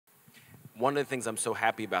one of the things I'm so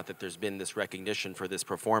happy about that there's been this recognition for this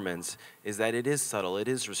performance is that it is subtle, it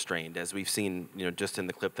is restrained, as we've seen, you know, just in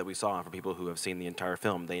the clip that we saw. For people who have seen the entire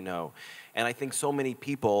film, they know. And I think so many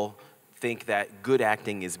people think that good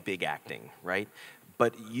acting is big acting, right?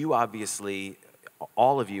 But you obviously,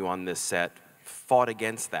 all of you on this set, fought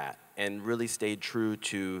against that and really stayed true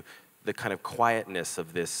to the kind of quietness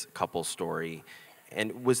of this couple story.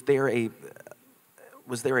 And was there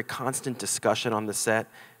a constant discussion on the set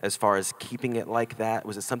as far as keeping it like that?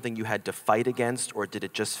 Was it something you had to fight against, or did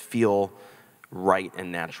it just feel right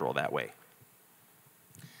and natural that way?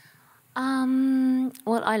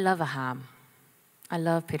 Well, I love a ham. I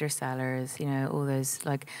love Peter Sellers, you know, all those,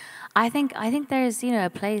 like, I think there's, you know, a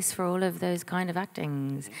place for all of those kind of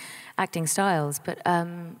acting styles, but,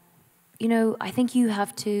 you know, I think you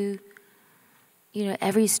have to, you know,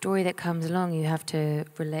 every story that comes along, you have to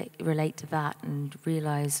relate to that and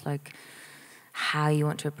realize, like, how you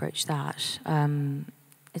want to approach that.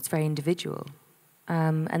 It's very individual.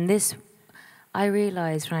 And this, I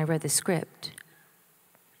realized when I read the script,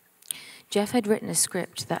 Jeff had written a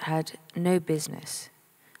script that had no business.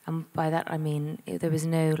 And by that I mean, there was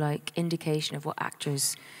no, like, indication of what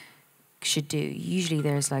actors should do. Usually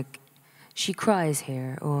there's, like, she cries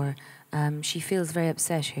here, or she feels very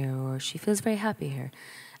upset here, or she feels very happy here.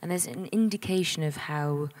 And there's an indication of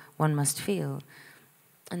how one must feel.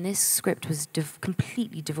 And this script was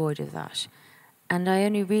completely devoid of that. And I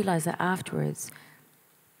only realized that afterwards,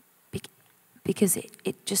 because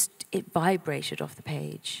it vibrated off the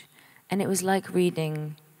page. And it was like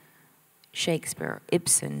reading Shakespeare,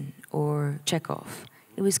 Ibsen, or Chekhov.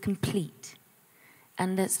 It was complete.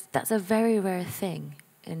 And that's a very rare thing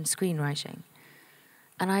in screenwriting.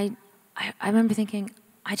 And I remember thinking,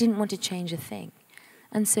 I didn't want to change a thing.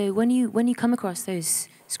 And so when you come across those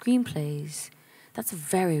screenplays, that's a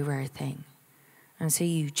very rare thing. And so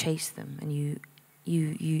you chase them, and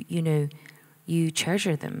you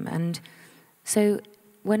treasure them. And so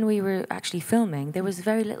when we were actually filming, there was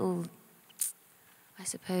very little, I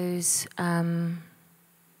suppose,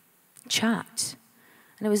 chat.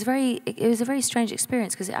 And it was a very strange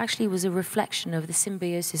experience, because it actually was a reflection of the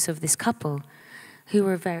symbiosis of this couple, who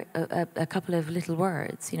were a couple of little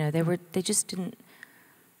words. You know, they just didn't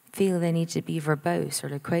feel they needed to be verbose or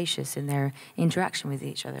loquacious in their interaction with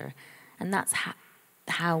each other. And that's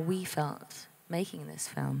how we felt making this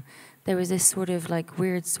film. There was this sort of, like,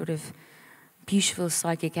 weird sort of beautiful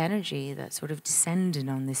psychic energy that sort of descended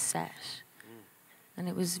on this set. And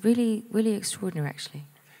it was really, really extraordinary, actually.